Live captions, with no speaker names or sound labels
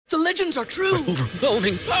The legends are true.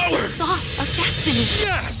 Overwhelming power! Sauce of destiny.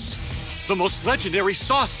 Yes! The most legendary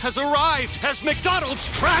sauce has arrived as McDonald's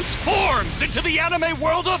transforms into the anime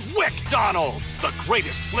world of WickDonald's. The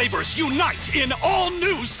greatest flavors unite in all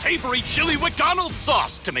new savory chili McDonald's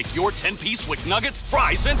sauce to make your 10-piece Wick Nuggets,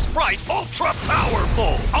 fries, and Sprite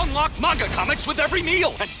ultra-powerful. Unlock manga comics with every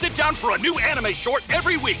meal and sit down for a new anime short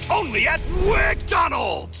every week only at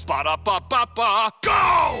WickDonald's. Ba-da-ba-ba-ba,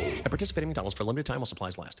 go! At participating McDonald's for a limited time while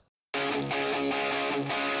supplies last.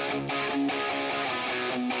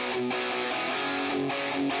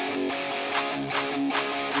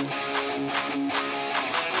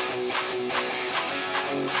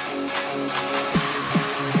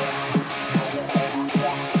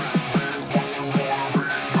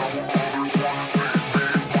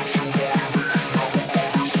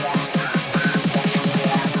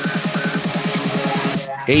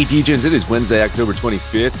 Hey, Degens, it is Wednesday, October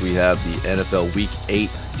 25th. We have the NFL Week 8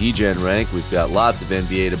 Degen rank. We've got lots of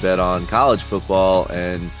NBA to bet on, college football,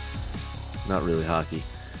 and not really hockey.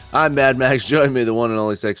 I'm Mad Max. Join me, the one and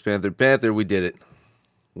only Sex Panther. Panther, we did it.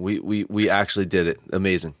 We actually did it.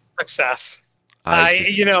 Amazing. Success. I'm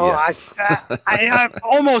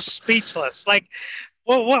almost speechless. Like,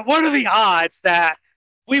 what are the odds that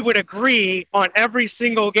we would agree on every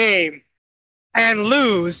single game and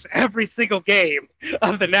lose every single game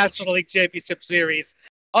of the National League Championship Series?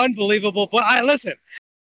 Unbelievable. But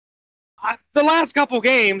the last couple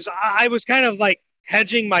games, I was kind of like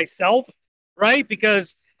hedging myself, right?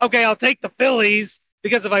 Because, okay, I'll take the Phillies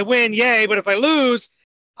because if I win, yay. But if I lose,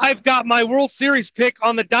 I've got my World Series pick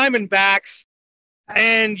on the Diamondbacks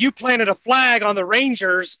and you planted a flag on the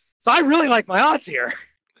Rangers. So I really like my odds here.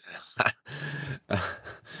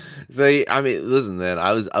 So, I mean, listen, man,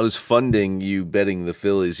 I was funding you betting the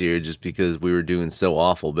Phillies here just because we were doing so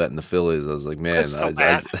awful betting the Phillies. I was like, man,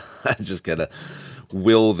 I just gotta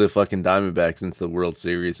will the fucking Diamondbacks into the World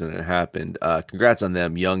Series, and it happened. Congrats on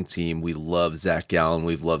them, young team. We love Zach Gallen.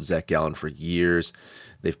 We've loved Zach Gallen for years.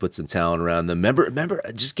 They've put some talent around them. Remember,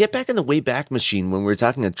 just get back in the Wayback Machine when we were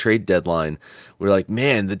talking a trade deadline. We're like,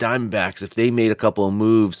 man, the Diamondbacks, if they made a couple of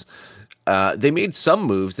moves. They made some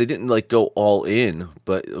moves. They didn't like go all in,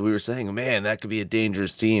 but we were saying, man, that could be a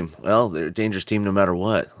dangerous team. Well, they're a dangerous team no matter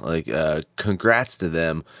what. Like, congrats to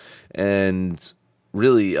them. And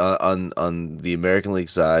really, on the American League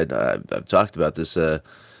side, I've talked about this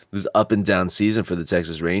up and down season for the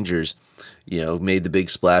Texas Rangers. You know, made the big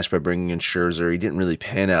splash by bringing in Scherzer. He didn't really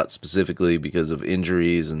pan out specifically because of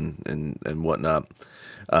injuries and whatnot.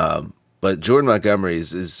 But Jordan Montgomery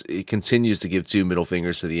he continues to give two middle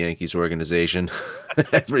fingers to the Yankees organization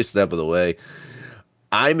every step of the way.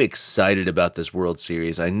 I'm excited about this World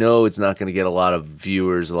Series. I know it's not going to get a lot of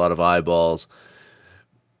viewers, a lot of eyeballs,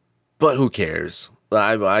 but who cares?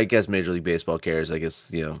 I guess Major League Baseball cares. I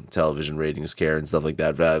guess, television ratings care and stuff like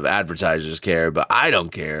that. Advertisers care, but I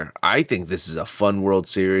don't care. I think this is a fun World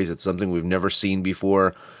Series. It's something we've never seen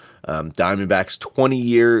before. Diamondbacks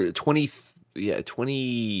 22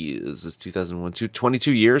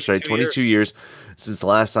 years, right? 22 years since the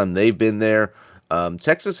last time they've been there.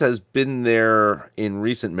 Texas has been there in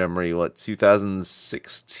recent memory,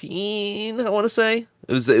 2016, I want to say.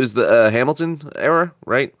 It was the Hamilton era,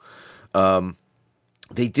 right?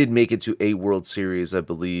 They did make it to a World Series, I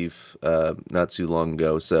believe, not too long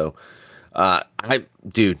ago. So, I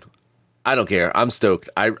don't care. I'm stoked.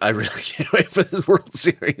 I really can't wait for this World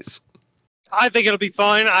Series. I think it'll be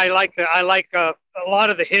fun. I like a lot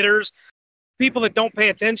of the hitters, people that don't pay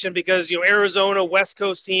attention because Arizona West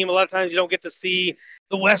Coast team. A lot of times you don't get to see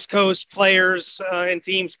the West Coast players and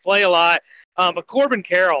teams play a lot. But Corbin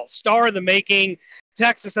Carroll, star in the making.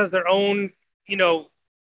 Texas has their own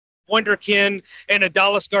wonderkin and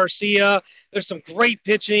Adalis Garcia. There's some great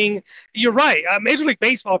pitching. You're right. Major League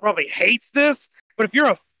Baseball probably hates this, but if you're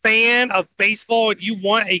a fan of baseball and you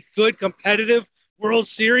want a good competitive World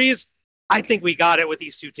Series, I think we got it with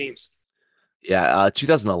these two teams. Yeah,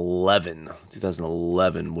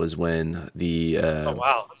 2011 was when the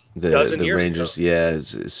Rangers. Ago. Yeah,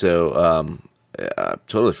 so I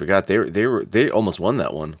totally forgot they almost won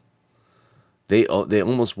that one. They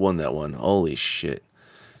almost won that one. Holy shit!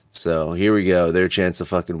 So here we go. Their chance to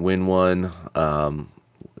fucking win one. I'm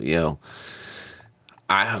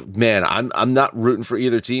not rooting for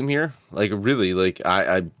either team here. Like really, like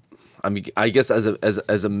I mean, I guess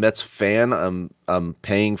as a Mets fan, I'm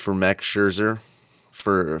paying for Max Scherzer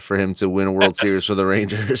for him to win a World Series for the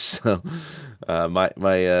Rangers. So my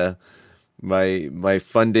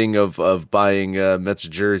funding of buying Mets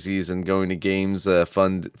jerseys and going to games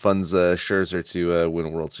funds Scherzer to win a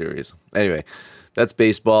World Series. Anyway, that's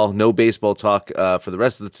baseball. No baseball talk for the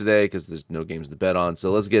rest of today because there's no games to bet on.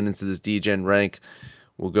 So let's get into this Degen rank.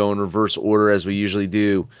 We'll go in reverse order as we usually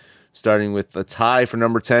do, starting with a tie for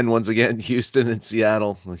number 10. Once again, Houston and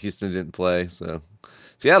Seattle. Well, Houston didn't play, so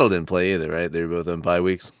Seattle didn't play either, right? They were both on bye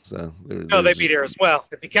weeks. So no, they beat Arizona. Well,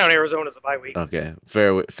 if you count Arizona as a bye week. Okay,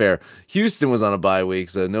 fair. Houston was on a bye week,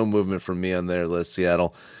 so no movement from me on their list.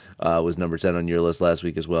 Seattle was number 10 on your list last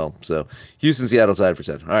week as well. So Houston, Seattle tied for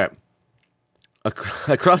 10. All right.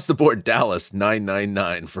 Across the board, Dallas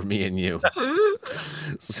 999 for me and you.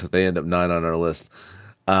 So they end up 9 on our list.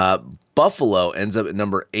 Buffalo ends up at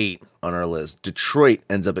number 8 on our list. Detroit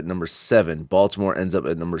ends up at number 7. Baltimore ends up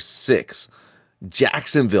at number 6.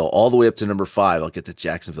 Jacksonville all the way up to number 5. I'll get to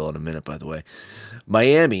Jacksonville in a minute, by the way.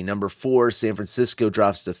 Miami, number 4. San Francisco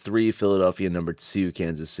drops to 3. Philadelphia, number 2.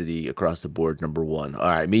 Kansas City across the board, number 1. All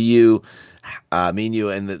right, me and you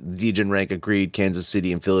and the Degen rank agreed. Kansas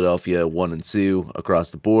City and Philadelphia 1 and 2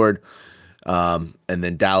 across the board. And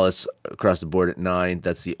then Dallas across the board at 9.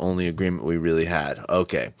 That's the only agreement we really had.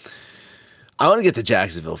 Okay. I want to get to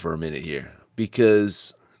Jacksonville for a minute here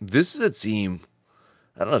because this is a team,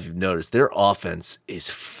 I don't know if you've noticed, their offense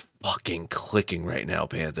is fucking clicking right now,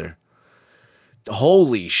 Panther.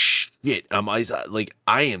 Holy shit.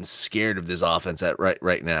 I am scared of this offense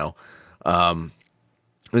right now.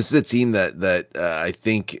 This is a team that I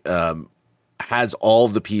think has all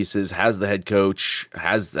of the pieces, has the head coach,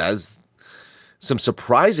 has some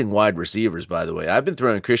surprising wide receivers, by the way. I've been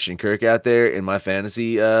throwing Christian Kirk out there in my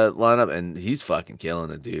fantasy lineup, and he's fucking killing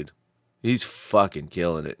it, dude. He's fucking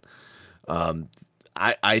killing it.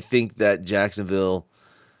 I think that Jacksonville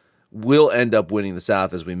will end up winning the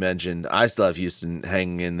South, as we mentioned. I still have Houston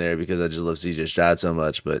hanging in there because I just love CJ Stroud so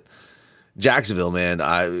much, but Jacksonville, man,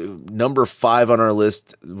 number 5 on our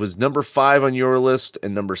list, was number 5 on your list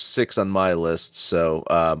and number 6 on my list.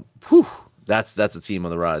 So, that's a team on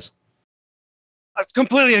the rise. I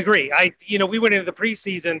completely agree. We went into the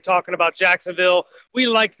preseason talking about Jacksonville. We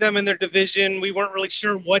liked them in their division. We weren't really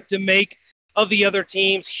sure what to make of the other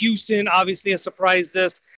teams. Houston obviously has surprised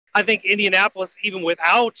us. I think Indianapolis, even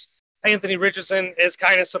without Anthony Richardson, has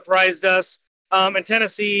kind of surprised us. And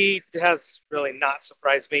Tennessee has really not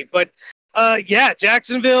surprised me. But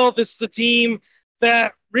Jacksonville, this is a team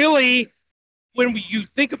that really, when you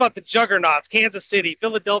think about the juggernauts, Kansas City,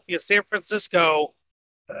 Philadelphia, San Francisco,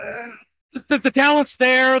 the talent's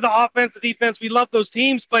there, the offense, the defense, we love those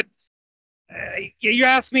teams, but you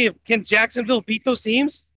ask me, can Jacksonville beat those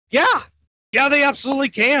teams? Yeah, they absolutely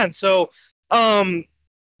can. So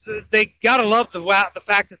they got to love the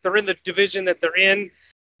fact that they're in the division that they're in.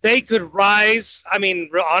 They could rise. I mean,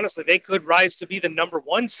 honestly, they could rise to be the number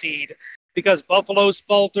 1 seed because Buffalo's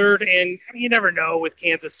faltered, and you never know with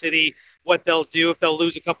Kansas City what they'll do if they'll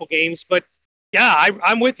lose a couple games. But yeah,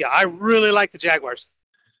 I'm with you. I really like the Jaguars.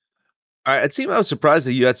 All right, a team I was surprised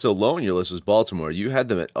that you had so low on your list was Baltimore. You had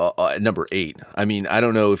them at number 8. I mean, I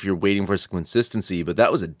don't know if you're waiting for some consistency, but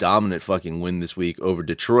that was a dominant fucking win this week over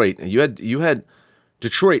Detroit. And you had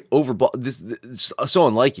Detroit over this so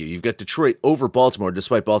unlike you. You've got Detroit over Baltimore,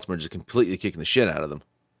 despite Baltimore just completely kicking the shit out of them.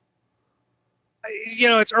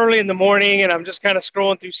 It's early in the morning, and I'm just kind of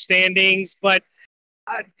scrolling through standings, but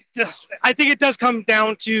I think it does come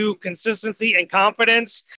down to consistency and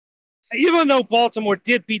confidence. Even though Baltimore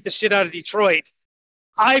did beat the shit out of Detroit,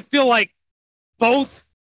 I feel like both,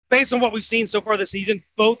 based on what we've seen so far this season,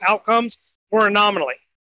 both outcomes were anomaly.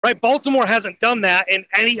 Right? Baltimore hasn't done that in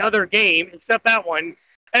any other game except that one,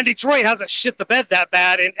 and Detroit hasn't shit the bed that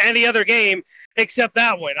bad in any other game except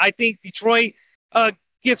that one. I think Detroit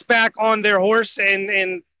gets back on their horse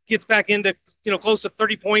and gets back into close to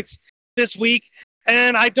 30 points this week,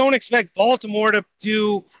 and I don't expect Baltimore to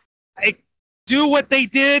do what they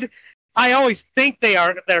did. I always think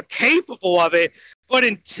they're capable of it, but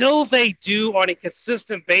until they do on a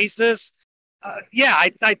consistent basis,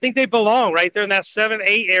 I think they belong right there in that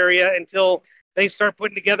 7-8 area until they start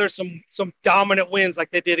putting together some dominant wins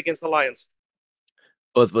like they did against the Lions.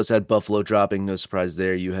 Both of us had Buffalo dropping, no surprise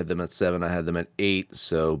there. You had them at 7, I had them at 8.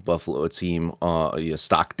 So Buffalo, a team,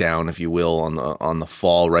 stock down, if you will, on the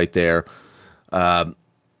fall right there.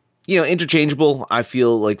 Interchangeable. I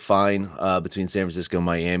feel like fine between San Francisco and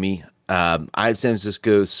Miami. I have San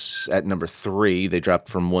Francisco at number 3. They dropped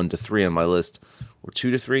from 1 to 3 on my list, or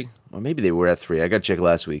 2 to 3. Or maybe they were at 3. I got to check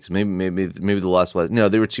last week. So maybe the last. No,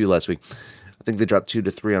 they were 2 last week. I think they dropped 2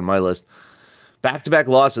 to 3 on my list. Back-to-back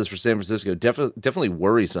losses for San Francisco, definitely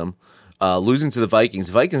worrisome. Losing to the Vikings.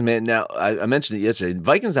 Vikings, man. Now I mentioned it yesterday.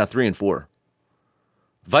 Vikings now 3-4.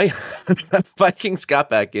 Vikings got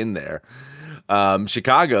back in there.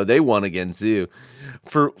 Chicago, they won again too.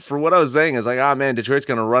 For what I was saying, is like, man, Detroit's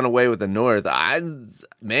gonna run away with the North.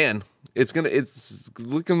 It's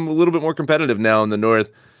looking a little bit more competitive now in the North.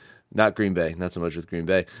 Not Green Bay, not so much with Green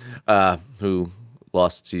Bay, who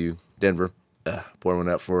lost to Denver. Pour one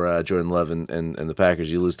out for Jordan Love and the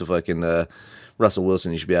Packers. You lose to fucking Russell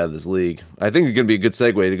Wilson, you should be out of this league. I think it's going to be a good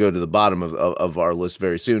segue to go to the bottom of our list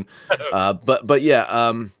very soon. But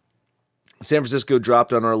yeah, San Francisco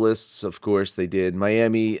dropped on our lists. Of course they did.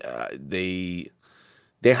 Miami, they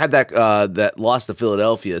had that loss to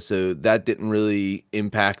Philadelphia, so that didn't really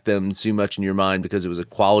impact them too much in your mind because it was a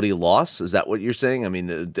quality loss. Is that what you're saying? I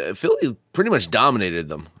mean, Philly pretty much dominated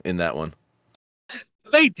them in that one.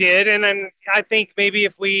 They did, and then I think maybe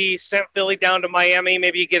if we sent Philly down to Miami,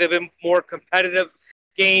 maybe you get a bit more competitive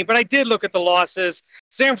game. But I did look at the losses.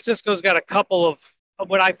 San Francisco's got a couple of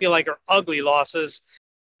what I feel like are ugly losses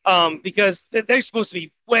because they're supposed to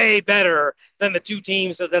be way better than the two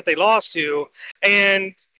teams that they lost to.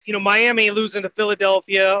 And, Miami losing to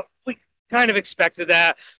Philadelphia, we kind of expected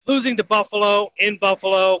that. Losing to Buffalo in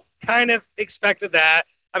Buffalo, kind of expected that.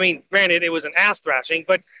 I mean, granted, it was an ass thrashing,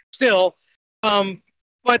 but still.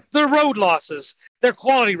 But their road losses, their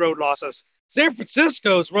quality road losses. San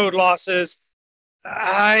Francisco's road losses,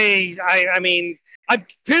 I mean, I'm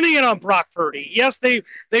pinning it on Brock Purdy. Yes, they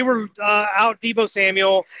were out Deebo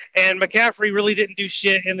Samuel, and McCaffrey really didn't do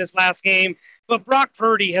shit in this last game. But Brock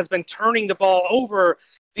Purdy has been turning the ball over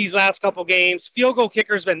these last couple games. Field goal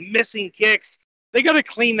kicker's been missing kicks. They got to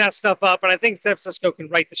clean that stuff up, and I think San Francisco can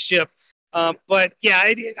right the ship. But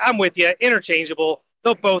yeah, I'm with you. Interchangeable.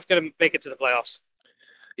 They're both going to make it to the playoffs.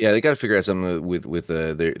 Yeah, they got to figure out something with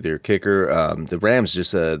their kicker. The Rams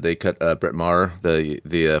just they cut Brett Maher,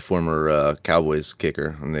 the former Cowboys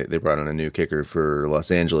kicker, and they brought in a new kicker for Los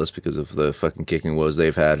Angeles because of the fucking kicking woes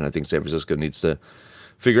they've had. And I think San Francisco needs to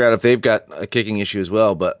figure out if they've got a kicking issue as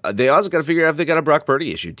well. But they also got to figure out if they got a Brock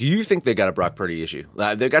Purdy issue. Do you think they got a Brock Purdy issue?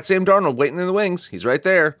 They've got Sam Darnold waiting in the wings. He's right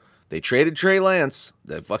there. They traded Trey Lance.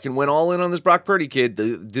 They fucking went all in on this Brock Purdy kid.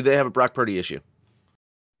 Do they have a Brock Purdy issue?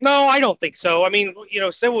 No, I don't think so. I mean,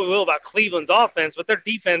 say what we will about Cleveland's offense, but their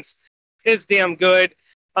defense is damn good.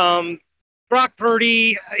 Brock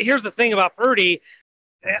Purdy, here's the thing about Purdy.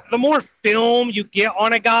 The more film you get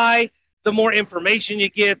on a guy, the more information you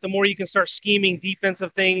get, the more you can start scheming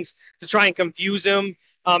defensive things to try and confuse him.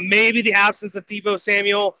 Maybe the absence of Deebo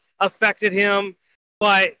Samuel affected him,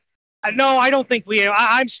 but no, I don't think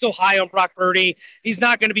I'm still high on Brock Purdy. He's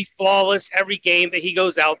not going to be flawless every game that he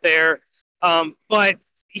goes out there, but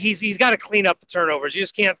he's got to clean up the turnovers. You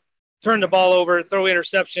just can't turn the ball over, throw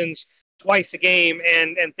interceptions twice a game,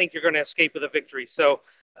 and think you're going to escape with a victory. So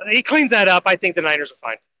he cleans that up. I think the Niners are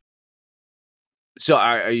fine. So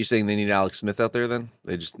are you saying they need Alex Smith out there then?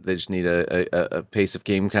 They just need a pace of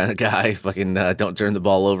game kind of guy. Fucking don't turn the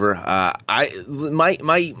ball over.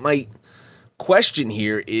 My question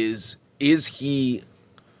here is he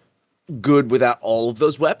good without all of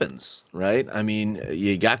those weapons, right? I mean,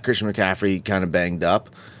 you got Christian McCaffrey kind of banged up.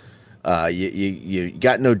 You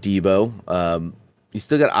got no Deebo. You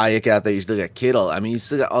still got Ayuk out there. You still got Kittle. I mean, you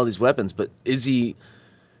still got all these weapons, but is he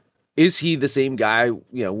the same guy,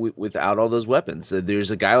 without all those weapons?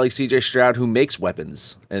 There's a guy like CJ Stroud who makes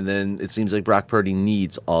weapons, and then it seems like Brock Purdy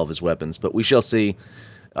needs all of his weapons, but we shall see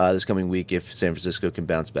this coming week if San Francisco can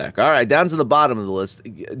bounce back. All right, down to the bottom of the list.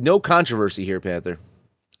 No controversy here, Panther.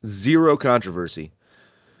 Zero controversy,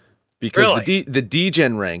 because really? the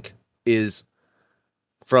Degen rank is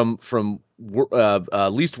from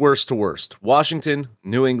least worst to worst. Washington,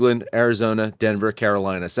 New England, Arizona, Denver,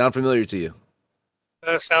 Carolina. Sound familiar to you?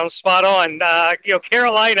 Sounds spot on.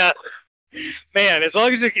 Carolina, man, as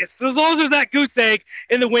long as there's that goose egg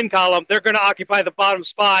in the win column, they're going to occupy the bottom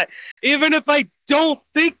spot. Even if I don't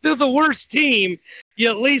think they're the worst team, you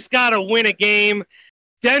at least got to win a game.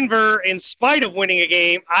 Denver, in spite of winning a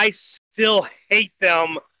game, I still hate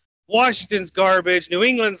them. Washington's garbage. New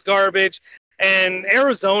England's garbage. And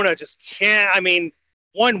Arizona just can't. I mean,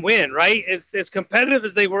 one win, right? As competitive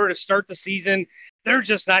as they were to start the season, they're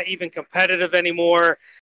just not even competitive anymore.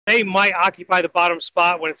 They might occupy the bottom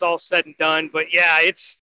spot when it's all said and done. But, yeah,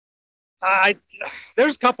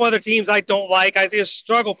 there's a couple other teams I don't like. It's a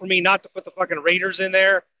struggle for me not to put the fucking Raiders in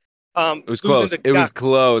there. It was close. It was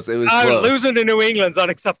close. Losing to New England's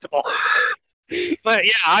unacceptable. But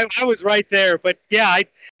yeah, I was right there. But yeah,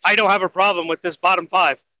 I don't have a problem with this bottom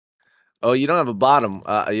five. Oh, you don't have a bottom.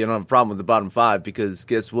 You don't have a problem with the bottom five because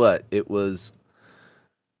guess what? It was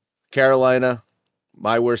Carolina,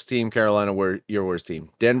 my worst team. Carolina, your worst team.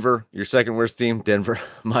 Denver, your second worst team. Denver,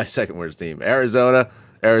 my second worst team. Arizona.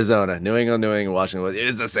 New England, Washington. It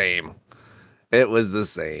is the same. It was the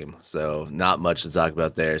same. So not much to talk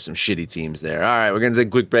about there. Some shitty teams there. All right, we're going to take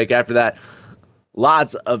a quick break after that.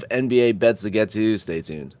 Lots of NBA bets to get to. Stay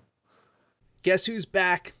tuned. Guess who's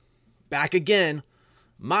back? Back again.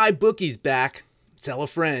 My bookie's back. Tell a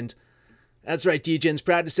friend. That's right, Degen's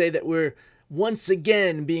proud to say that we're once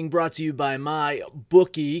again being brought to you by my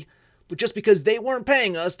bookie. But just because they weren't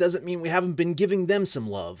paying us doesn't mean we haven't been giving them some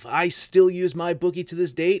love. I still use my bookie to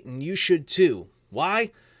this date, and you should too.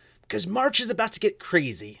 Why? Because March is about to get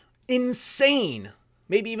crazy. Insane.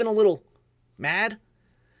 Maybe even a little mad.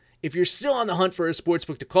 If you're still on the hunt for a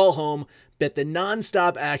sportsbook to call home, bet the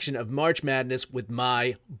non-stop action of March Madness with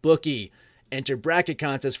my bookie. Enter bracket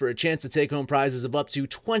contests for a chance to take home prizes of up to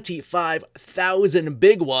 25,000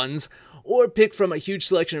 big ones, or pick from a huge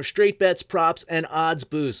selection of straight bets, props, and odds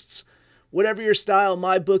boosts. Whatever your style,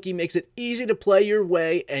 MyBookie makes it easy to play your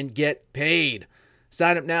way and get paid.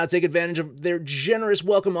 Sign up now, take advantage of their generous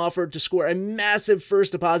welcome offer to score a massive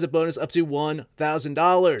first deposit bonus up to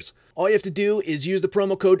 $1,000. All you have to do is use the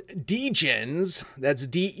promo code DEGENS, that's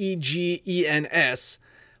DEGENS,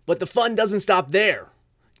 but the fun doesn't stop there.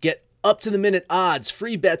 Get up-to-the-minute odds,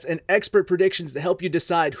 free bets, and expert predictions to help you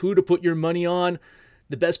decide who to put your money on.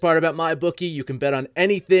 The best part about MyBookie, you can bet on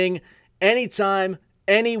anything, anytime,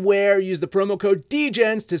 anywhere. Use the promo code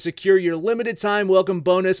DEGENS to secure your limited-time welcome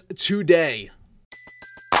bonus today.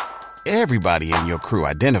 Everybody in your crew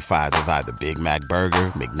identifies as either Big Mac Burger,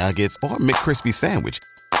 McNuggets, or McCrispy Sandwich.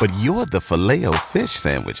 But you're the Filet-O-Fish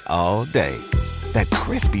Sandwich all day. That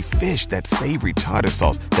crispy fish, that savory tartar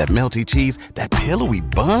sauce, that melty cheese, that pillowy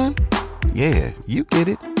bun. Yeah, you get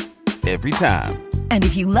it. Every time. And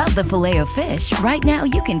if you love the Filet-O-Fish, right now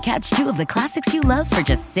you can catch two of the classics you love for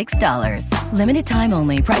just $6. Limited time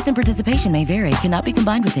only. Price and participation may vary. Cannot be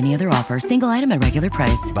combined with any other offer. Single item at regular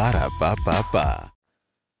price. Ba-da-ba-ba-ba.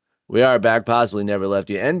 We are back, possibly never left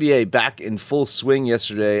you. NBA back in full swing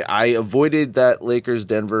yesterday. I avoided that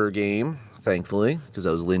Lakers-Denver game, thankfully, because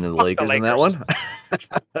I was leaning the Lakers in that one. I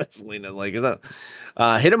was leaning the Lakers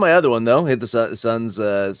out. Hit my other one, though. Hit the Suns.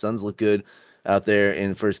 Suns look good out there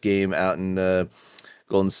in the first game out in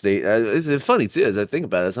Golden State. It's funny, too, as I think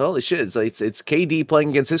about it. It's holy shit. It's KD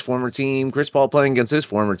playing against his former team, Chris Paul playing against his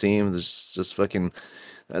former team. There's just fucking...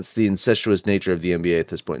 That's the incestuous nature of the NBA at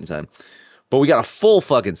this point in time. But we got a full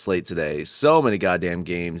fucking slate today. So many goddamn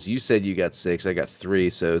games. You said you got 6. I got 3.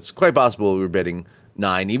 So it's quite possible we were betting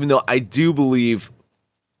 9. Even though I do believe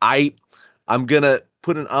I'm going to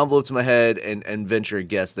put an envelope to my head and venture a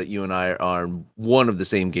guess that you and I are on one of the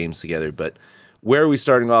same games together. But where are we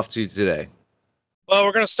starting off to today? Well,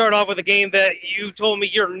 we're going to start off with a game that you told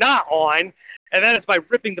me you're not on. And that is by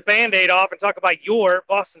ripping the Band-Aid off and talk about your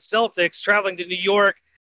Boston Celtics traveling to New York,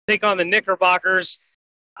 take on the Knickerbockers.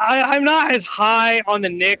 I'm not as high on the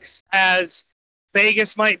Knicks as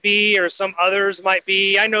Vegas might be or some others might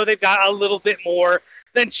be. I know they've got a little bit more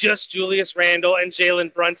than just Julius Randle and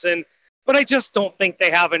Jalen Brunson, but I just don't think they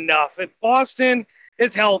have enough. If Boston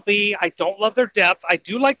is healthy, I don't love their depth. I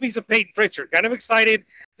do like me some Peyton Pritchard. Kind of excited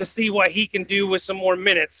to see what he can do with some more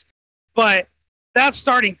minutes. But that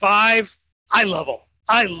starting 5, I love them.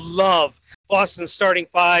 I love Boston's starting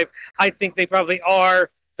 5. I think they probably are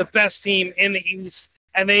the best team in the East.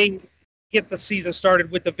 And they get the season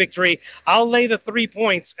started with the victory. I'll lay the 3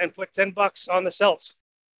 points and put $10 on the Celts.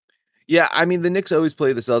 Yeah, I mean the Knicks always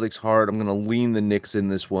play the Celtics hard. I'm going to lean the Knicks in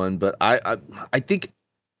this one, but I think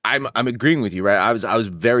I'm agreeing with you, right? I was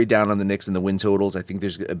very down on the Knicks in the win totals. I think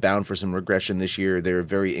there's a bound for some regression this year. They're a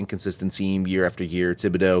very inconsistent team year after year.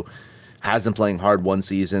 Thibodeau has them playing hard one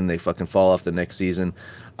season. They fucking fall off the next season.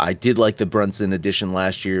 I did like the Brunson addition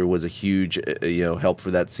last year. Was a huge help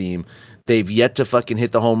for that team. They've yet to fucking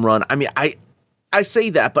hit the home run. I mean, I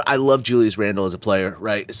say that, but I love Julius Randle as a player,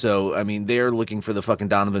 right? So, I mean, they're looking for the fucking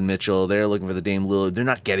Donovan Mitchell. They're looking for the Dame Lillard. They're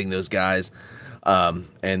not getting those guys.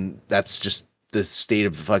 And that's just the state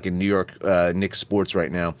of the fucking New York Knicks sports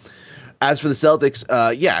right now. As for the Celtics,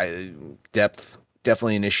 depth,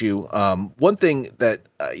 definitely an issue. One thing that,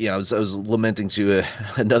 I was lamenting to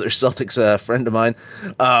another Celtics friend of mine,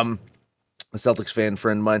 a Celtics fan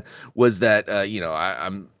friend of mine, was that,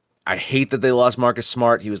 I hate that they lost Marcus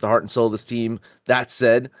Smart. He was the heart and soul of this team. That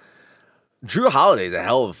said, Drew Holiday is a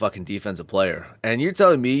hell of a fucking defensive player. And you're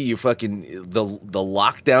telling me you fucking the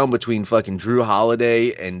lockdown between fucking Drew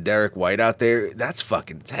Holiday and Derek White out there, that's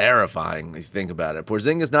fucking terrifying if you think about it.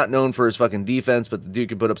 Porzingis not known for his fucking defense, but the dude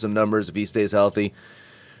can put up some numbers if he stays healthy.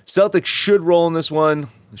 Celtics should roll in this one.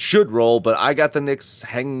 Should roll, but I got the Knicks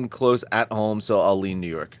hanging close at home, so I'll lean New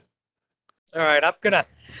York. All right, I'm going to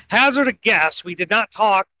hazard a guess. We did not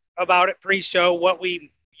talk about it pre-show, what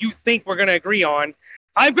you think we're going to agree on.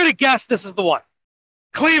 I'm going to guess this is the one.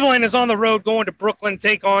 Cleveland is on the road going to Brooklyn,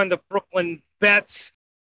 take on the Brooklyn Bets.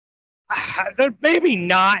 They're maybe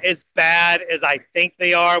not as bad as I think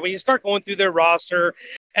they are. When you start going through their roster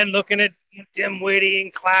and looking at Dinwiddie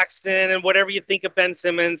and Claxton and whatever you think of Ben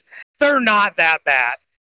Simmons, they're not that bad.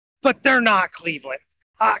 But they're not Cleveland.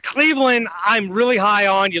 Cleveland, I'm really high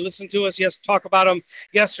on. You listened to us talk about them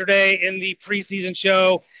yesterday in the preseason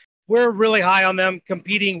show. We're really high on them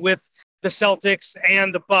competing with the Celtics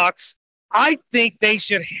and the Bucks. I think they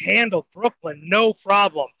should handle Brooklyn, no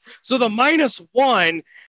problem. So the -1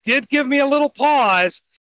 did give me a little pause,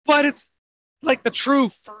 but it's like the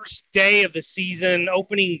true first day of the season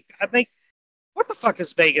opening. I think, what the fuck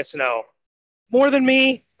does Vegas know? More than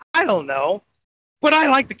me? I don't know. But I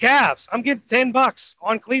like the Cavs. I'm getting $10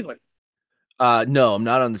 on Cleveland. No, I'm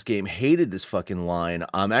not on this game. Hated this fucking line.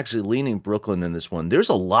 I'm actually leaning Brooklyn in this one. There's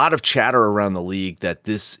a lot of chatter around the league that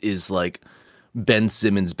this is like Ben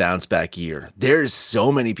Simmons bounce back year. There's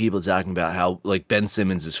so many people talking about how like Ben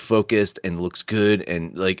Simmons is focused and looks good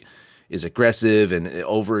and like is aggressive and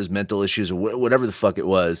over his mental issues or whatever the fuck it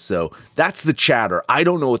was. So that's the chatter. I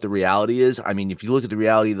don't know what the reality is. I mean, if you look at the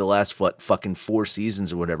reality of the last fucking 4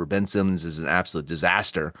 seasons or whatever, Ben Simmons is an absolute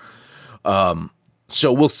disaster.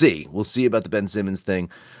 So we'll see. We'll see about the Ben Simmons thing.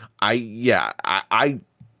 I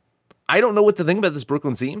don't know what to think about this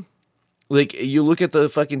Brooklyn team. Like, you look at the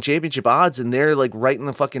fucking championship odds, and they're, like, right in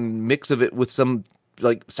the fucking mix of it with some,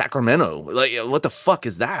 like, Sacramento. Like, what the fuck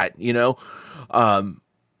is that, you know?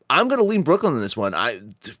 I'm going to lean Brooklyn in this one. I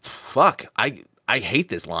hate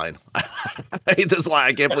this line. I hate this line.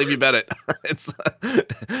 I can't believe you bet it. It's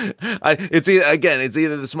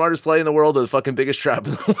either the smartest play in the world or the fucking biggest trap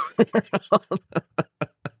in the world.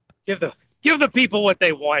 Give the people what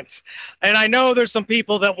they want. And I know there's some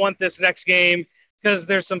people that want this next game, because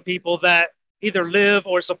there's some people that either live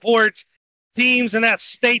or support teams in that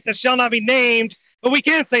state that shall not be named, but we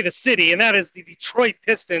can't say the city, and that is the Detroit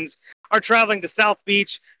Pistons are traveling to South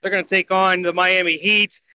Beach. They're going to take on the Miami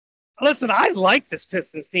Heat. Listen, I like this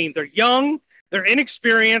Pistons team. They're young. They're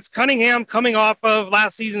inexperienced. Cunningham coming off of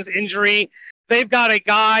last season's injury. They've got a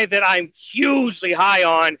guy that I'm hugely high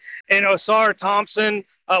on, and Osar Thompson,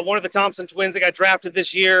 one of the Thompson twins that got drafted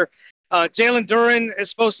this year. Jalen Duren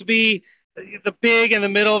is supposed to be the big in the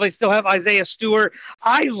middle. They still have Isaiah Stewart.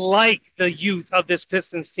 I like the youth of this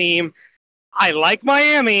Pistons team. I like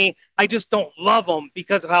Miami. I just don't love them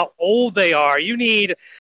because of how old they are. You need,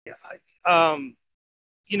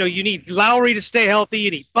 you need Lowry to stay healthy.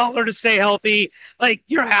 You need Butler to stay healthy. Like,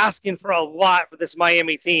 you're asking for a lot for this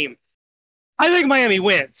Miami team. I think Miami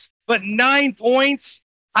wins, but 9 points,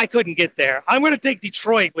 I couldn't get there. I'm going to take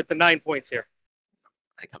Detroit with the 9 points here.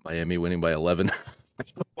 I got Miami winning by 11.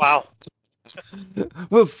 Wow.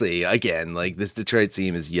 We'll see. Again, like, this Detroit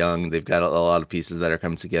team is young. They've got a lot of pieces that are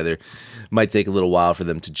coming together. Might take a little while for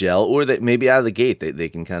them to gel, or that maybe out of the gate they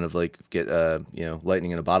can kind of like get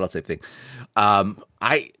lightning in a bottle type thing.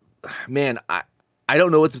 I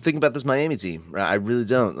don't know what to think about this Miami team. I really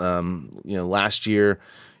don't. Last year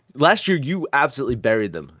you absolutely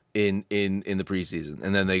buried them in the preseason,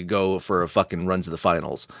 and then they go for a fucking run to the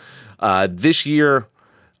finals. This year,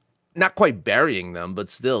 not quite burying them, but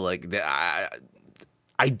still, like, I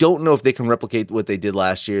don't know if they can replicate what they did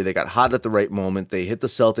last year. They got hot at the right moment. They hit the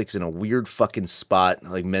Celtics in a weird fucking spot,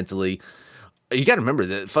 like, mentally. You got to remember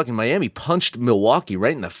that fucking Miami punched Milwaukee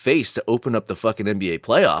right in the face to open up the fucking NBA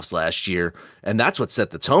playoffs last year, and that's what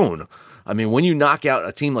set the tone. I mean, when you knock out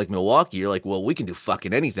a team like Milwaukee, you're like, well, we can do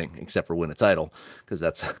fucking anything except for win a title, because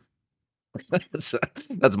that's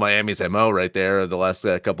Miami's MO right there. The last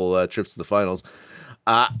couple trips to the finals.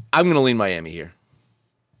 I'm going to lean Miami here.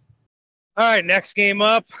 All right, next game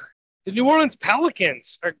up. The New Orleans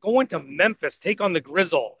Pelicans are going to Memphis, take on the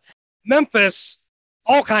Grizzle. Memphis,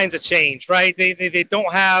 all kinds of change, right? They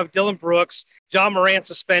don't have Dylan Brooks, John Morant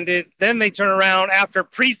suspended. Then they turn around after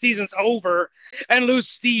preseason's over and lose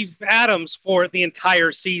Steve Adams for the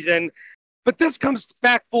entire season. But this comes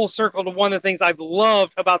back full circle to one of the things I've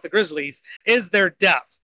loved about the Grizzlies is their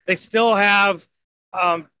depth. They still have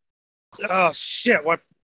why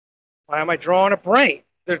am I drawing a brain?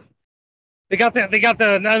 They got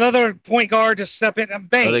another point guard to step in.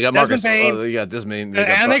 Bain. Oh, they got Marcus. They got Desmond.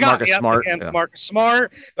 Marcus Smart. Marcus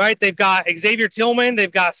Smart. Right. They've got Xavier Tillman.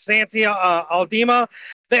 They've got Santi Aldama.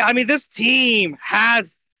 This team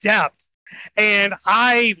has depth, and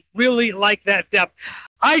I really like that depth.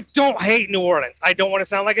 I don't hate New Orleans. I don't want to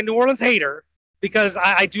sound like a New Orleans hater because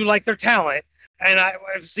I do like their talent, and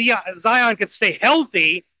if Zion could stay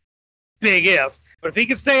healthy, big if. But if he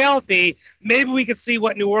can stay healthy, maybe we could see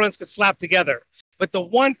what New Orleans could slap together. But the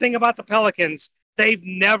one thing about the Pelicans they've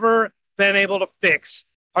never been able to fix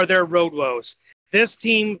are their road woes. This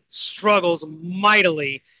team struggles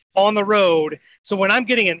mightily on the road. So when I'm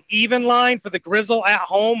getting an even line for the Grizzle at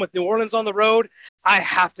home with New Orleans on the road, I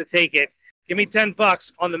have to take it. Give me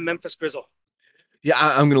 $10 on the Memphis Grizzle. Yeah,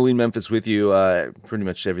 I'm going to lean Memphis with you. Pretty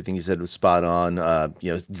much everything you said was spot on.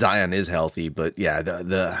 Zion is healthy, but yeah,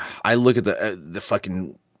 the I look at the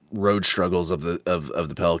fucking road struggles of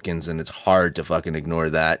the Pelicans, and it's hard to fucking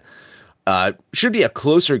ignore that. Should be a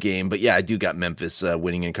closer game, but yeah, I do got Memphis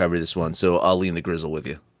winning and cover this one, so I'll lean the Grizzle with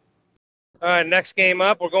you. All right, next game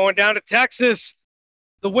up, we're going down to Texas.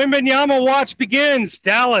 The Wembanyama watch begins.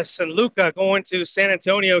 Dallas and Luka going to San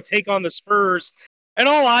Antonio, take on the Spurs. And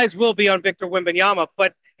all eyes will be on Victor Wembanyama,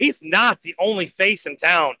 but he's not the only face in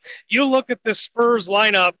town. You look at the Spurs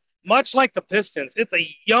lineup, much like the Pistons. It's a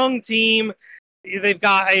young team. They've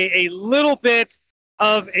got a little bit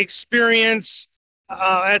of experience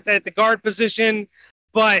at the guard position,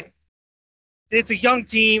 but it's a young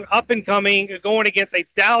team, up and coming, going against a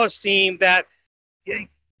Dallas team that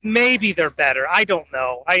maybe they're better. I don't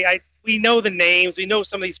know. We know the names. We know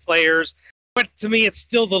some of these players. But to me, it's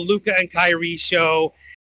still the Luka and Kyrie show,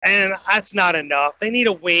 and that's not enough. They need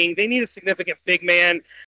a wing. They need a significant big man.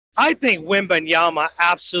 I think Wembanyama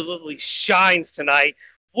absolutely shines tonight.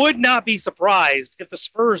 Would not be surprised if the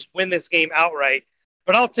Spurs win this game outright.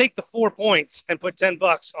 But I'll take the 4 points and put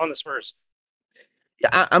 $10 on the Spurs.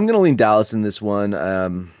 Yeah, I'm going to lean Dallas in this one.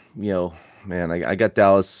 Man, I got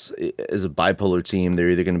Dallas as a bipolar team. They're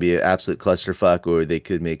either going to be an absolute clusterfuck or they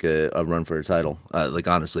could make a run for a title.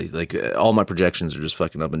 Honestly, all my projections are just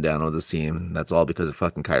fucking up and down on this team. And that's all because of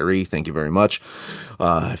fucking Kyrie. Thank you very much.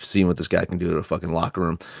 I've seen what this guy can do in a fucking locker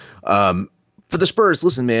room. For the Spurs,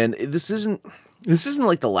 listen, man, this isn't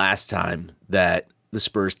like the last time that the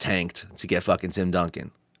Spurs tanked to get fucking Tim Duncan.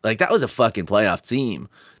 Like, that was a fucking playoff team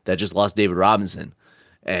that just lost David Robinson.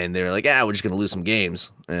 And they were like, we're just going to lose some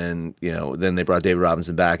games. And, then they brought David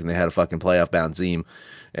Robinson back and they had a fucking playoff-bound team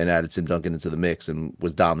and added Tim Duncan into the mix and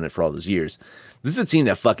was dominant for all those years. This is a team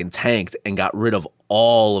that fucking tanked and got rid of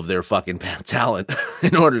all of their fucking talent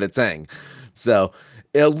in order to tank. So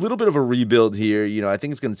a little bit of a rebuild here. I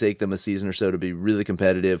think it's going to take them a season or so to be really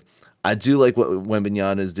competitive. I do like what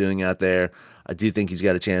Wembanyama is doing out there. I do think he's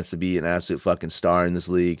got a chance to be an absolute fucking star in this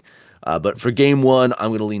league. But for game one, I'm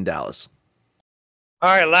going to lean Dallas. All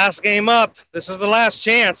right, last game up. This is the last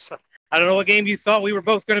chance. I don't know what game you thought we were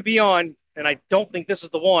both going to be on, and I don't think this is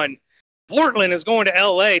the one. Portland is going to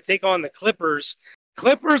L.A., take on the Clippers.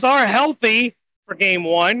 Clippers are healthy for game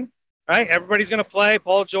one. Right? Everybody's going to play.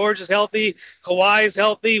 Paul George is healthy. Kawhi is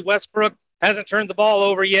healthy. Westbrook hasn't turned the ball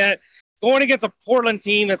over yet. Going against a Portland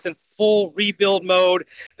team that's in full rebuild mode.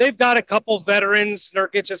 They've got a couple veterans,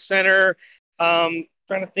 Nurkic at center, trying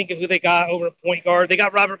to think of who they got over at point guard. They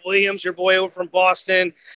got Robert Williams, your boy over from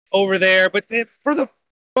Boston, over there. But for the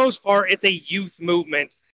most part, it's a youth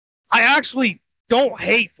movement. I actually don't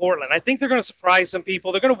hate Portland. I think they're going to surprise some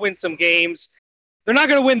people. They're going to win some games. They're not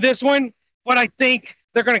going to win this one, but I think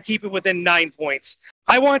they're going to keep it within 9 points.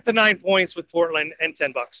 I want the 9 points with Portland and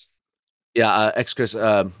 $10. Yeah, Chris,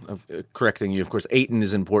 correcting you. Of course, Ayton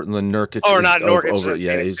is in Portland. Nurkic is not Nurkic over.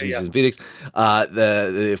 Yeah, he's in Phoenix.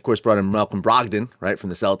 They of course brought in Malcolm Brogdon, right, from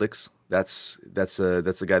the Celtics. That's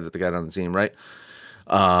the guy that they got on the team, right?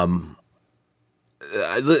 I'm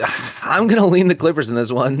gonna lean the Clippers in this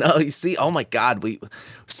one. No, you see, oh my God,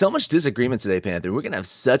 so much disagreement today, Panther. We're gonna have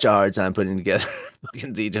such a hard time putting together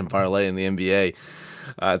fucking Degen parlay in the NBA.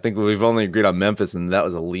 I think we've only agreed on Memphis, and that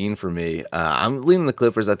was a lean for me. I'm leaning the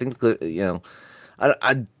Clippers. I think,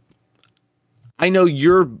 I know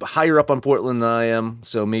you're higher up on Portland than I am,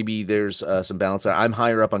 so maybe there's some balance. I'm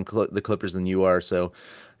higher up on the Clippers than you are, so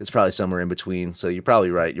it's probably somewhere in between. So you're probably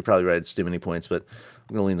right. It's too many points, but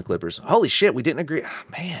I'm gonna lean the Clippers. Holy shit, we didn't agree. Oh,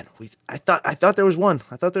 man, I thought there was one.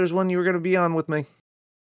 I thought there was one you were gonna be on with me.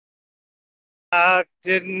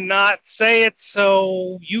 Did not say it.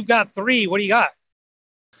 So you got 3. What do you got?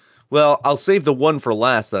 Well, I'll save the one for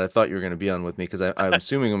last that I thought you were going to be on with me because I'm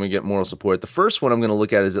assuming I'm going to get moral support. The first one I'm going to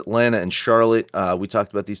look at is Atlanta and Charlotte. We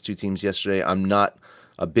talked about these two teams yesterday. I'm not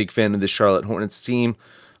a big fan of the Charlotte Hornets team.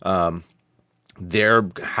 They're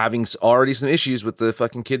having already some issues with the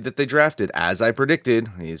fucking kid that they drafted, as I predicted.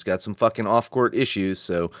 He's got some fucking off-court issues,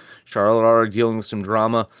 so Charlotte are dealing with some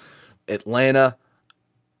drama. Atlanta,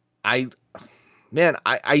 I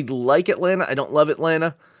like Atlanta. I don't love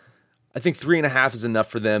Atlanta. I think 3.5 is enough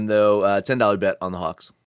for them, though. $10 bet on the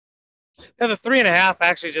Hawks. Yeah, the 3.5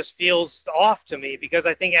 actually just feels off to me because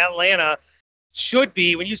I think Atlanta should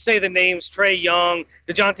be, when you say the names Trae Young,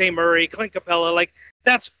 DeJounte Murray, Clint Capella, like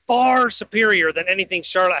that's far superior than anything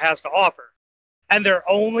Charlotte has to offer. And they're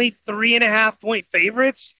only 3.5 point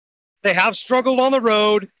favorites. They have struggled on the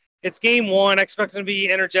road. It's game one. I expect them to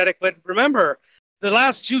be energetic. But remember, the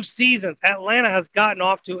last 2 seasons, Atlanta has gotten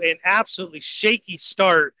off to an absolutely shaky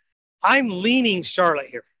start. I'm leaning Charlotte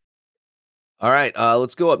here. All right,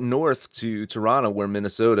 let's go up north to Toronto, where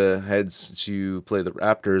Minnesota heads to play the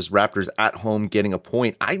Raptors. Raptors at home, getting a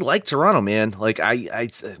point. I like Toronto, man. Like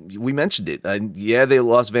we mentioned it. Yeah, they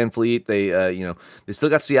lost Van Fleet. They, they still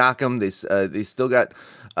got Siakam. They still got,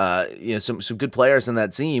 some good players in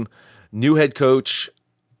that team. New head coach.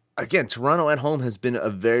 Again, Toronto at home has been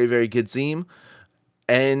a very, very good team,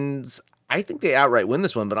 and I think they outright win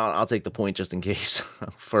this one. But I'll take the point just in case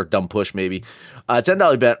for a dumb push, maybe.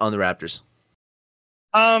 $10 bet on the Raptors.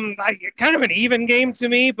 Kind of an even game to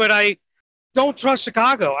me, but I don't trust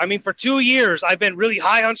Chicago. I mean, for 2 years, I've been really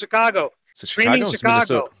high on Chicago. It's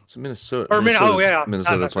Chicago. It's Minnesota.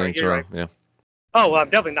 Minnesota playing Toronto. Right. Yeah. Oh, well, I'm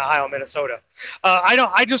definitely not high on Minnesota.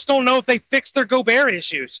 I just don't know if they fixed their Gobert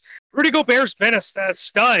issues. Rudy Gobert's been a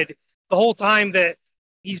stud the whole time that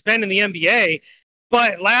he's been in the NBA,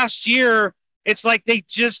 but last year it's like they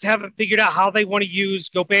just haven't figured out how they want to use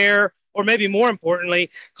Gobert. Or maybe more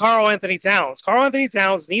importantly, Karl-Anthony Towns. Karl-Anthony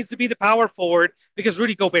Towns needs to be the power forward because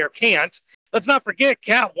Rudy Gobert can't. Let's not forget,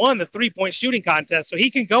 Cat won the 3-point shooting contest, so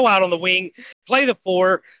he can go out on the wing, play the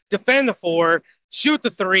 4, defend the 4, shoot the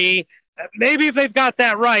 3. Maybe if they've got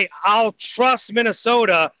that right, I'll trust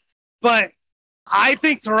Minnesota. But I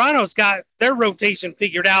think Toronto's got their rotation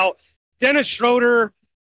figured out. Dennis Schroeder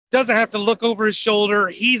doesn't have to look over his shoulder.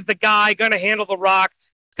 He's the guy going to handle the rock.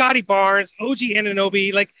 Scotty Barnes, OG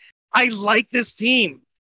Anunoby, I like this team.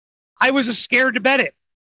 I was just scared to bet it.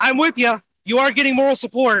 I'm with you. You are getting moral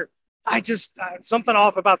support. I just, something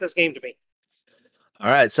off about this game to me. All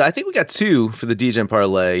right, so I think we got 2 for the Degen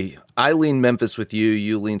parlay. I lean Memphis with you.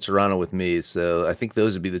 You lean Toronto with me. So I think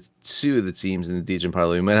those would be the 2 of the teams in the Degen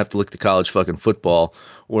parlay. We might have to look to college fucking football,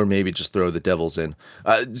 or maybe just throw the Devils in.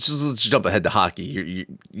 Let's jump ahead to hockey.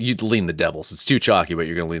 You'd lean the Devils. It's too chalky, but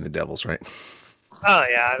you're going to lean the Devils, right? Oh,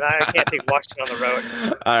 yeah. I can't take Washington on the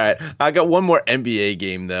road. All right. I got one more NBA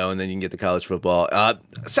game, though, and then you can get to college football.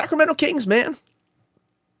 Sacramento Kings, man.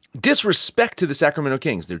 Disrespect to the Sacramento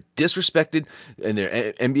Kings. They're disrespected in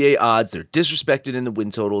their NBA odds. They're disrespected in the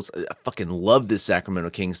win totals. I fucking love this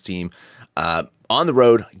Sacramento Kings team. On the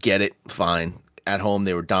road, get it. Fine. At home,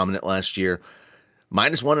 they were dominant last year.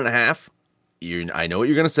 -1.5. I know what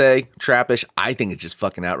you're going to say. Trappish. I think it's just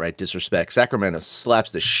fucking outright disrespect. Sacramento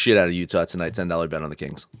slaps the shit out of Utah tonight. $10 bet on the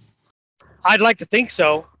Kings. I'd like to think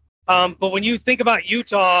so. But when you think about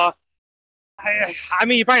Utah, I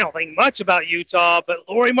mean, you probably don't think much about Utah, but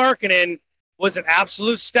Lauri Markkanen was an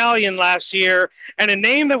absolute stallion last year, and a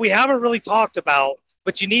name that we haven't really talked about,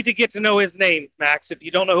 but you need to get to know his name, Max, if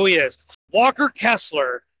you don't know who he is. Walker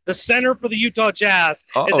Kessler, the center for the Utah Jazz.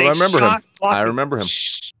 I remember him.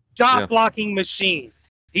 Shot-blocking machine.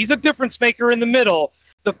 He's a difference maker in the middle.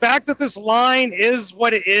 The fact that this line is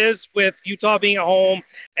what it is with Utah being at home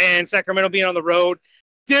and Sacramento being on the road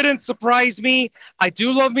didn't surprise me. I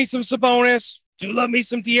do love me some Sabonis, do love me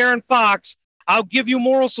some De'Aaron Fox. I'll give you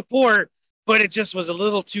moral support, but it just was a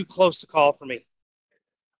little too close to call for me.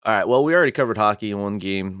 All right, well, we already covered hockey in one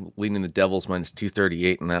game, leading the Devils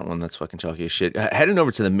 -238 in that one. That's fucking chalky as shit. Heading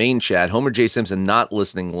over to the main chat, Homer J. Simpson not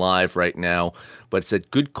listening live right now, but it said,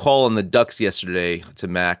 good call on the Ducks yesterday to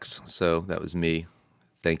Max. So that was me.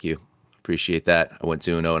 Thank you. Appreciate that. I went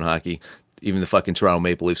 2-0 in hockey. Even the fucking Toronto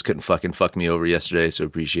Maple Leafs couldn't fucking fuck me over yesterday, so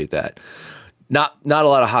appreciate that. Not a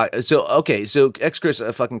lot of high. So, okay. So, Chris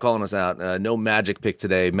fucking calling us out. No Magic pick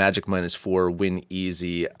today. Magic -4, win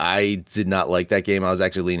easy. I did not like that game. I was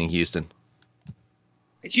actually leaning Houston.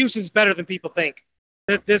 Houston's better than people think.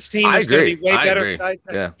 This team is going to be way better.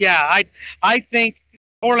 Yeah, I think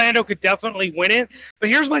Orlando could definitely win it. But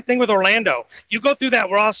here's my thing with Orlando. You go through that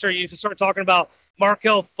roster, you can start talking about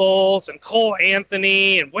Markelle Fultz and Cole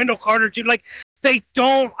Anthony and Wendell Carter Jr. Like, they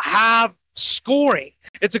don't have scoring.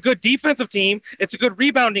 It's a good defensive team. It's a good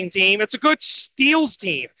rebounding team. It's a good steals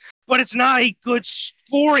team. But it's not a good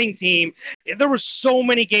scoring team. There were so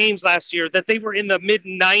many games last year that they were in the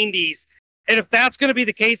mid-90s. And if that's going to be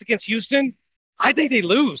the case against Houston, I think they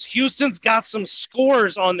lose. Houston's got some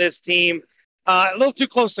scores on this team. A little too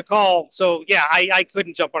close to call. So, yeah, I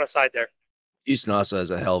couldn't jump on a side there. Houston also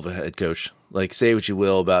has a hell of a head coach. Like, say what you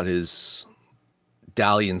will about his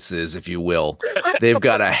dalliances, if you will. They've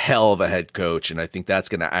got a hell of a head coach, and I think that's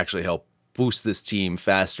going to actually help boost this team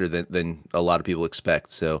faster than a lot of people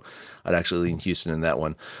expect. So I'd actually lean Houston in that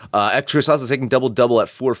one. Chris also taking double-double at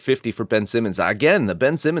 450 for Ben Simmons. Again, the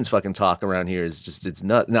Ben Simmons fucking talk around here is just, it's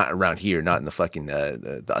not around here, not in the fucking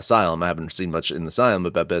the asylum. I haven't seen much in the asylum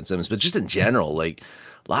about Ben Simmons, but just in general, like,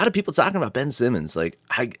 a lot of people talking about Ben Simmons. Like,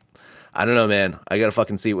 I don't know, man. I got to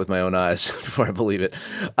fucking see it with my own eyes before I believe it.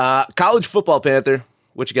 College football, Panther.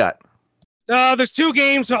 What you got? There's 2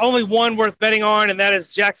 games, but only one worth betting on, and that is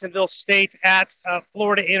Jacksonville State at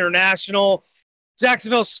Florida International.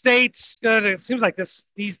 Jacksonville State, it seems like this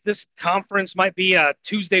conference might be a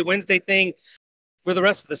Tuesday, Wednesday thing for the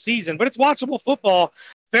rest of the season, but it's watchable football.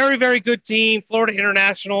 Very, very good team. Florida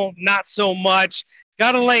International, not so much.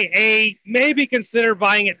 Got to lay 8, maybe consider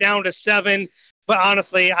buying it down to 7, but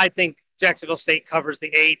honestly, I think Jacksonville State covers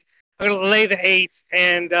the 8. I'm going to lay the 8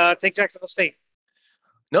 and take Jacksonville State.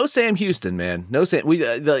 No Sam Houston, man. No Sam.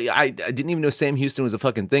 I didn't even know Sam Houston was a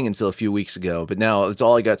fucking thing until a few weeks ago. But now it's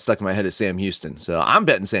all I got stuck in my head is Sam Houston. So I'm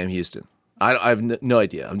betting Sam Houston. I have no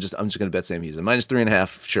idea. I'm just gonna bet Sam Houston minus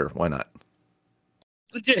 3.5. Sure, why not?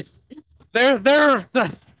 They're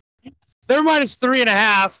minus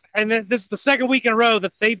 3.5, and this is the second week in a row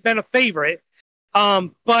that they've been a favorite.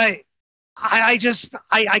 But I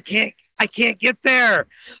can't get there.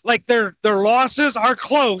 Like their losses are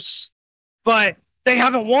close, but they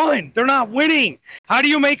haven't won. They're not winning. How do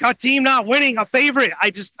you make a team not winning a favorite?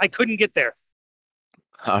 I couldn't get there.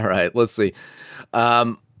 All right, let's see.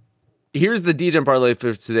 Here's the Degen parlay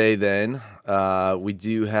for today then. We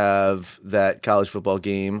do have that college football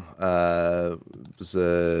game.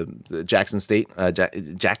 Jackson State.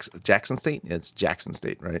 Jackson State? Yeah, it's Jackson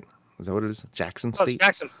State, right? Is that what it is? Jackson State?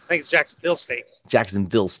 I think it's Jacksonville State.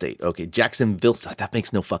 Jacksonville State. Okay, Jacksonville State. That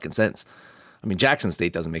makes no fucking sense. I mean, Jackson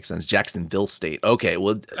State doesn't make sense. Jacksonville State. Okay,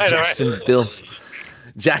 well, Jacksonville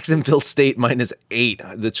State minus 8.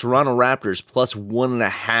 The Toronto Raptors plus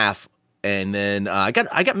 1.5. And then I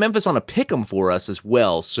got Memphis on a pick'em for us as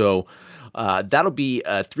well. So that'll be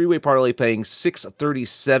a 3-way parlay paying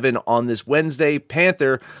 $637 on this Wednesday.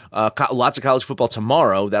 Panther, lots of college football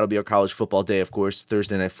tomorrow. That'll be our college football day, of course.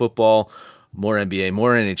 Thursday night football, more NBA,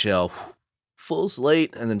 more NHL, full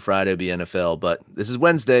slate, and then Friday will be NFL. But this is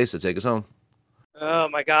Wednesday, so take us home. Oh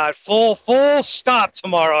my God, full stop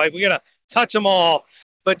tomorrow. We gotta touch them all.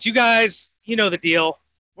 But you guys, you know the deal.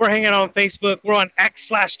 We're hanging out on Facebook. We're on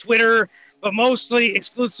X/Twitter, but mostly,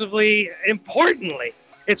 exclusively, importantly,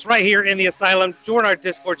 it's right here in the asylum. Join our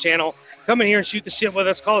Discord channel. Come in here and shoot the shit with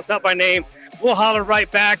us. Call us out by name. We'll holler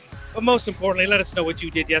right back. But most importantly, let us know what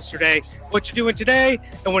you did yesterday, what you're doing today,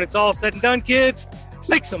 and when it's all said and done, kids,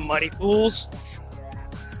 make some money, fools.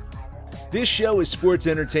 This show is sports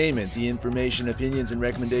entertainment. The information, opinions, and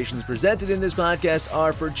recommendations presented in this podcast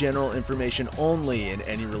are for general information only, and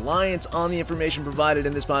any reliance on the information provided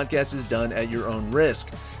in this podcast is done at your own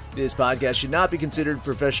risk. This podcast should not be considered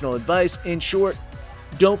professional advice. In short,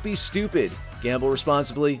 don't be stupid. Gamble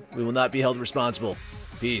responsibly. We will not be held responsible.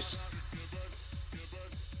 Peace.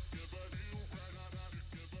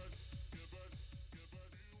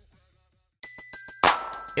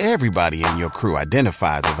 Everybody in your crew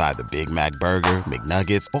identifies as either Big Mac Burger,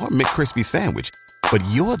 McNuggets, or McCrispy Sandwich. But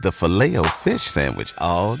you're the Filet-O-Fish Sandwich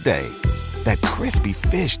all day. That crispy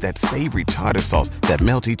fish, that savory tartar sauce, that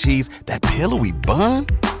melty cheese, that pillowy bun.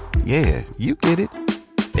 Yeah, you get it.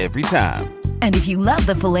 Every time. And if you love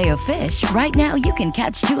the Filet-O-Fish, right now you can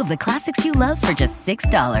catch 2 of the classics you love for just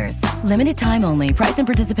 $6. Limited time only. Price and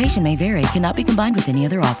participation may vary. Cannot be combined with any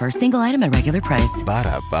other offer. Single item at regular price.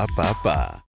 Ba-da-ba-ba-ba.